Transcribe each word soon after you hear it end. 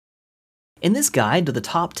In this guide to the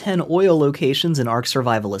top 10 oil locations in Ark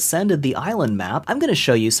Survival Ascended, the island map, I'm going to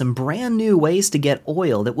show you some brand new ways to get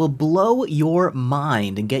oil that will blow your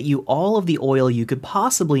mind and get you all of the oil you could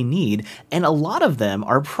possibly need, and a lot of them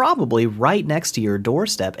are probably right next to your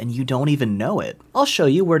doorstep and you don't even know it. I'll show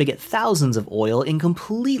you where to get thousands of oil in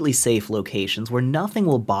completely safe locations where nothing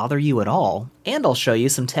will bother you at all, and I'll show you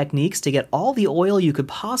some techniques to get all the oil you could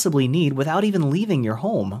possibly need without even leaving your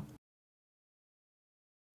home.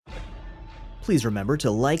 Please remember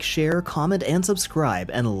to like, share, comment, and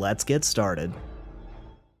subscribe, and let's get started.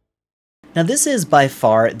 Now this is by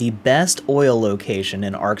far the best oil location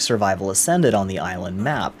in Ark Survival Ascended on the island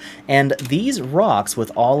map, and these rocks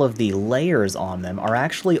with all of the layers on them are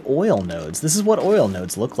actually oil nodes. This is what oil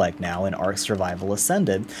nodes look like now in Ark Survival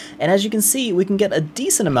Ascended, and as you can see, we can get a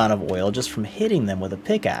decent amount of oil just from hitting them with a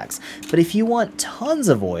pickaxe. But if you want tons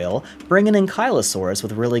of oil, bring an Ankylosaurus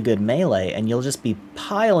with really good melee, and you'll just be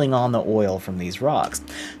piling on the oil from these rocks.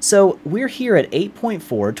 So we're here at 8.4,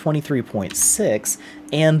 23.6,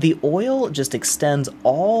 and the oil just extends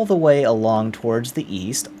all the way along towards the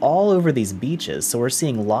east, all over these beaches, so we're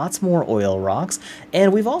seeing lots more oil rocks,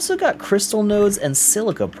 and we've also got crystal nodes and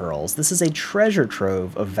silica pearls. This is a treasure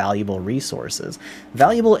trove of valuable resources,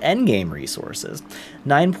 valuable endgame resources.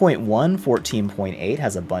 9.1, 14.8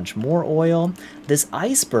 has a bunch more oil. This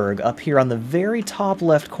iceberg up here on the very top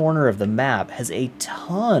left corner of the map has a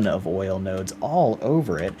ton of oil nodes all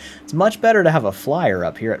over it. It's much better to have a flyer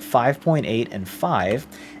up here at 5.8 and 5.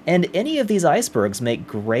 And any of these icebergs make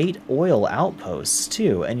great oil outposts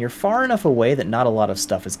too, and you're far enough away that not a lot of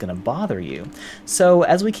stuff is going to bother you. So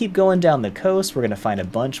as we keep going down the coast, we're going to find a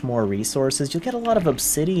bunch more resources. You'll get a lot of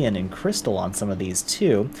obsidian and crystal on some of these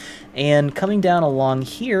too. And coming down along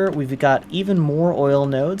here, we've got even more oil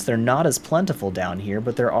nodes. They're not as plentiful down here,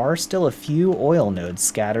 but there are still a few oil nodes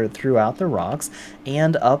scattered throughout the rocks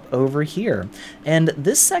and up over here. And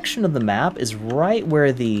this section of the map is right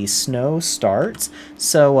where the snow starts.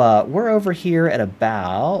 So we're over here at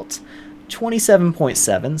about 27.7,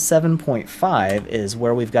 7.5 is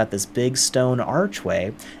where we've got this big stone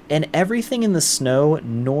archway, and everything in the snow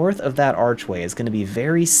north of that archway is going to be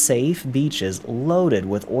very safe beaches loaded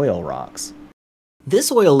with oil rocks.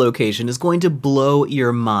 This oil location is going to blow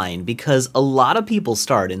your mind because a lot of people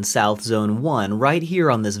start in South Zone 1 right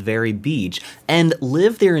here on this very beach and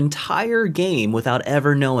live their entire game without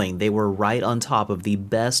ever knowing they were right on top of the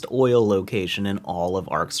best oil location in all of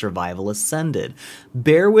Ark Survival Ascended.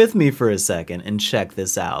 Bear with me for a second and check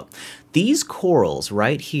this out. These corals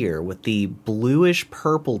right here with the bluish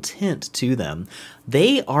purple tint to them,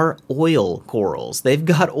 they are oil corals. They've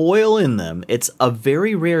got oil in them. It's a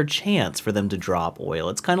very rare chance for them to drop oil.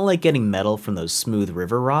 It's kind of like getting metal from those smooth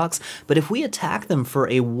river rocks, but if we attack them for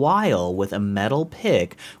a while with a metal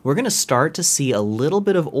pick, we're going to start to see a little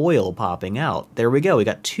bit of oil popping out. There we go. We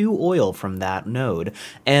got 2 oil from that node,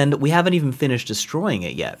 and we haven't even finished destroying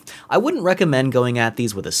it yet. I wouldn't recommend going at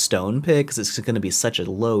these with a stone pick because it's going to be such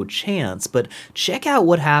a low chance, but check out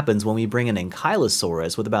what happens when we bring an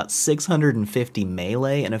Ankylosaurus with about 650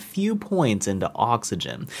 melee and a few points into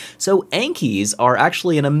oxygen. So Ankies are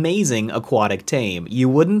actually an amazing aquatic tame. You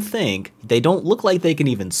wouldn't think. They don't look like they can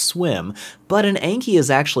even swim, but an Anki is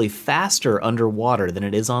actually faster underwater than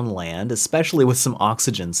it is on land, especially with some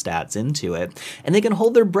oxygen stats into it, and they can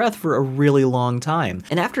hold their breath for a really long time.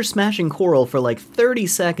 And after smashing coral for like 30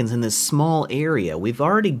 seconds in this small area, we've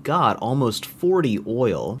already got almost 40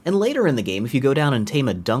 oil. And later in the game, if you go down and tame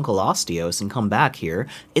a Dunkleosteus and come back here,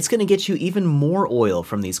 it's going to get you even more oil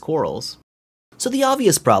from these corals. So the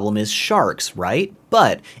obvious problem is sharks, right?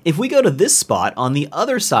 But if we go to this spot on the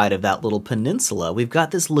other side of that little peninsula, we've got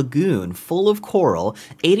this lagoon full of coral,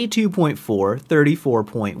 82.4,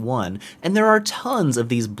 34.1, and there are tons of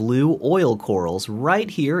these blue oil corals right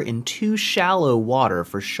here in too shallow water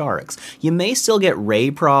for sharks. You may still get ray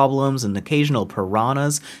problems and occasional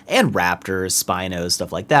piranhas and raptors, spinos,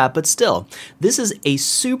 stuff like that, but still, this is a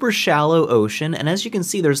super shallow ocean, and as you can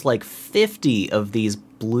see, there's like 50 of these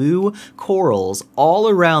blue corals all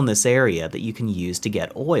around this area that you can use to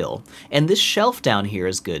get oil. And this shelf down here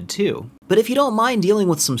is good too. But if you don't mind dealing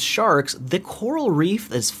with some sharks, the coral reef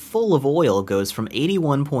that's full of oil goes from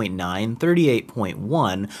 81.9,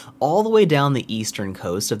 38.1, all the way down the eastern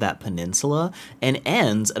coast of that peninsula and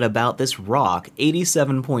ends at about this rock,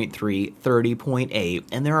 87.3, 30.8,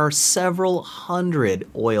 and there are several hundred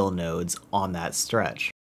oil nodes on that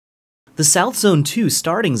stretch. The South Zone 2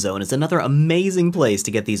 starting zone is another amazing place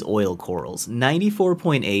to get these oil corals.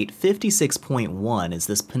 94.8, 56.1 is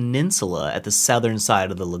this peninsula at the southern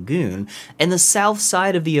side of the lagoon, and the south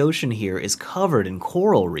side of the ocean here is covered in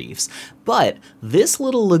coral reefs. But this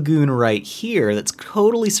little lagoon right here that's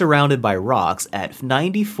totally surrounded by rocks at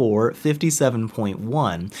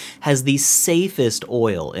 9457.1 has the safest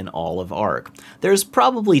oil in all of Ark. There's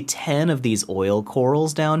probably 10 of these oil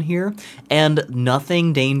corals down here, and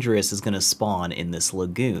nothing dangerous is going to spawn in this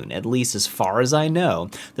lagoon, at least as far as I know.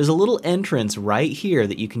 There's a little entrance right here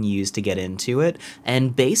that you can use to get into it,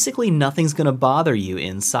 and basically nothing's going to bother you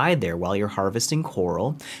inside there while you're harvesting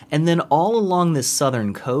coral. And then all along this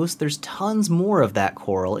southern coast, there's tons more of that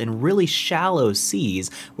coral in really shallow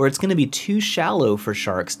seas where it's going to be too shallow for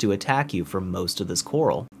sharks to attack you for most of this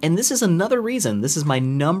coral. And this is another reason this is my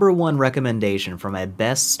 #1 recommendation for my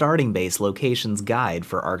best starting base locations guide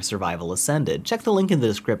for Ark Survival Ascended. Check the link in the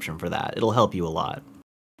description for that, it'll help you a lot.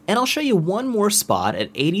 And I'll show you one more spot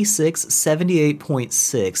at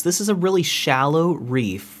 8678.6. This is a really shallow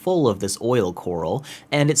reef full of this oil coral,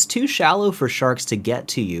 and it's too shallow for sharks to get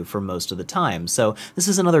to you for most of the time. So this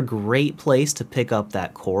is another great place to pick up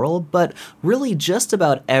that coral, but really just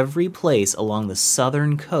about every place along the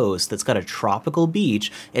southern coast that's got a tropical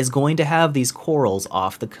beach is going to have these corals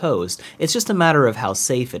off the coast. It's just a matter of how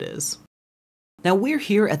safe it is. Now we're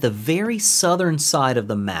here at the very southern side of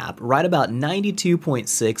the map, right about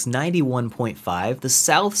 92.6, 91.5, the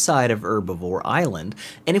south side of Herbivore Island,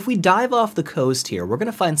 and if we dive off the coast here, we're going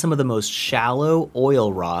to find some of the most shallow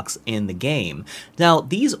oil rocks in the game. Now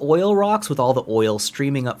these oil rocks with all the oil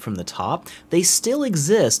streaming up from the top, they still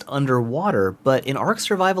exist underwater, but in Ark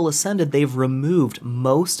Survival Ascended they've removed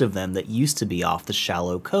most of them that used to be off the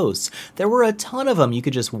shallow coasts. There were a ton of them you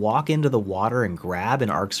could just walk into the water and grab in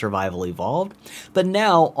Ark Survival Evolved, but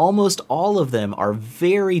now almost all of them are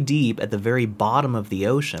very deep at the very bottom of the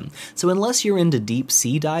ocean. So unless you're into deep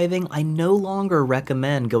sea diving, I no longer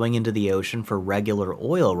recommend going into the ocean for regular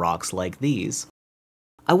oil rocks like these.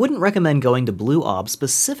 I wouldn't recommend going to Blue Ob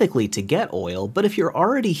specifically to get oil, but if you're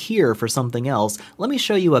already here for something else, let me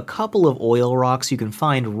show you a couple of oil rocks you can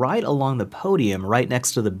find right along the podium right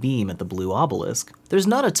next to the beam at the Blue Obelisk. There's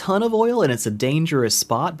not a ton of oil and it's a dangerous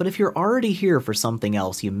spot, but if you're already here for something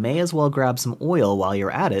else, you may as well grab some oil while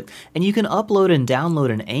you're at it, and you can upload and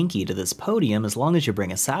download an Anki to this podium as long as you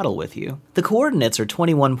bring a saddle with you. The coordinates are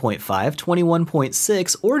 21.5,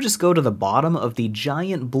 21.6, or just go to the bottom of the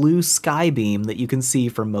giant blue sky beam that you can see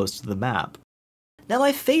for most of the map. Now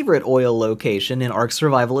my favorite oil location in Ark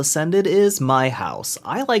Survival Ascended is my house.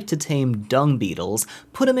 I like to tame dung beetles,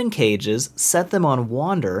 put them in cages, set them on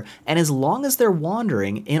wander, and as long as they're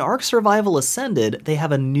wandering, in Ark Survival Ascended they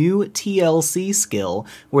have a new TLC skill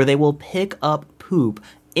where they will pick up poop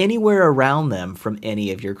anywhere around them from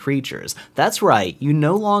any of your creatures. That's right, you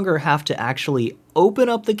no longer have to actually open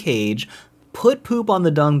up the cage, put poop on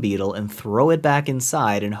the dung beetle and throw it back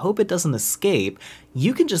inside and hope it doesn't escape.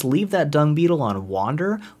 You can just leave that dung beetle on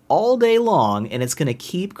wander all day long and it's going to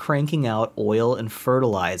keep cranking out oil and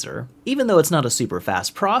fertilizer. Even though it's not a super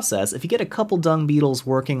fast process, if you get a couple dung beetles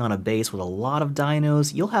working on a base with a lot of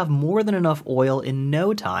dinos, you'll have more than enough oil in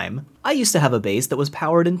no time. I used to have a base that was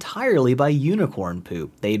powered entirely by unicorn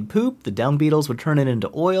poop. They'd poop, the dung beetles would turn it into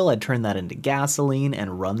oil, I'd turn that into gasoline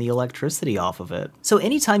and run the electricity off of it. So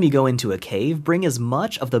anytime you go into a cave, bring as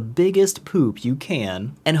much of the biggest poop you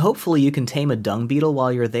can, and hopefully you can tame a dung beetle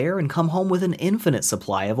while you're there and come home with an infinite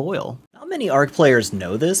supply of oil. Not many Ark players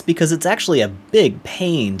know this because it's actually a big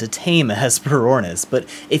pain to tame a Hesperornis, but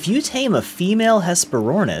if you tame a female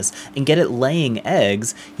Hesperornis and get it laying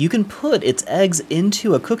eggs, you can put its eggs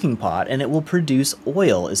into a cooking pot and it will produce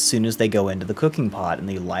oil as soon as they go into the cooking pot and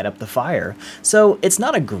they light up the fire. So it's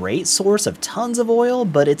not a great source of tons of oil,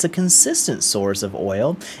 but it's a consistent source of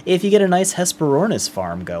oil if you get a nice Hesperornis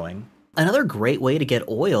farm going. Another great way to get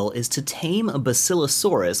oil is to tame a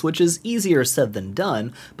Basilosaurus, which is easier said than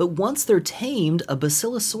done, but once they're tamed, a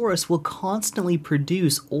Basilosaurus will constantly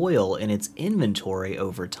produce oil in its inventory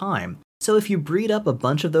over time. So if you breed up a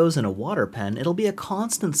bunch of those in a water pen, it'll be a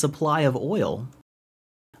constant supply of oil.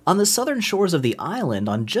 On the southern shores of the island,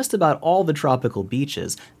 on just about all the tropical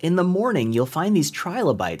beaches, in the morning you'll find these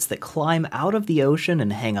trilobites that climb out of the ocean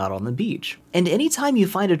and hang out on the beach. And anytime you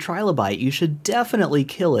find a trilobite, you should definitely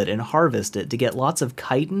kill it and harvest it to get lots of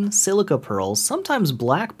chitin, silica pearls, sometimes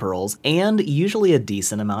black pearls, and usually a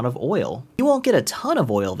decent amount of oil. You won't get a ton of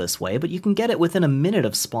oil this way, but you can get it within a minute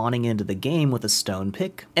of spawning into the game with a stone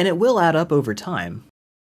pick, and it will add up over time.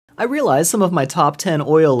 I realize some of my top 10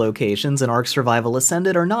 oil locations in Ark Survival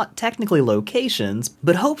Ascended are not technically locations,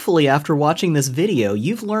 but hopefully after watching this video,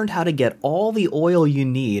 you've learned how to get all the oil you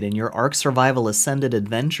need in your Ark Survival Ascended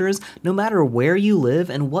adventures, no matter where you live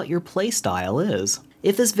and what your playstyle is.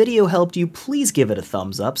 If this video helped you, please give it a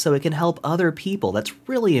thumbs up so it can help other people. That's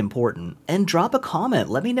really important. And drop a comment.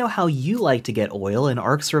 Let me know how you like to get oil in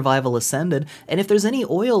Ark Survival Ascended, and if there's any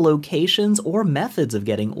oil locations or methods of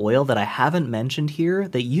getting oil that I haven't mentioned here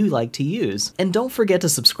that you like to use. And don't forget to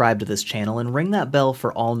subscribe to this channel and ring that bell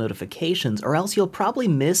for all notifications, or else you'll probably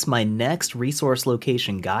miss my next resource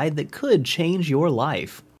location guide that could change your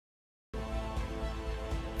life.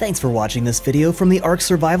 Thanks for watching this video from the Ark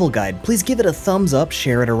Survival Guide. Please give it a thumbs up,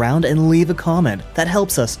 share it around, and leave a comment. That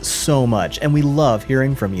helps us so much, and we love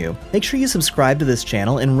hearing from you. Make sure you subscribe to this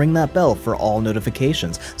channel and ring that bell for all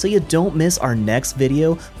notifications so you don't miss our next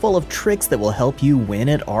video full of tricks that will help you win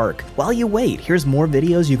at Ark. While you wait, here's more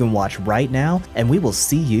videos you can watch right now, and we will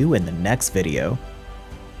see you in the next video.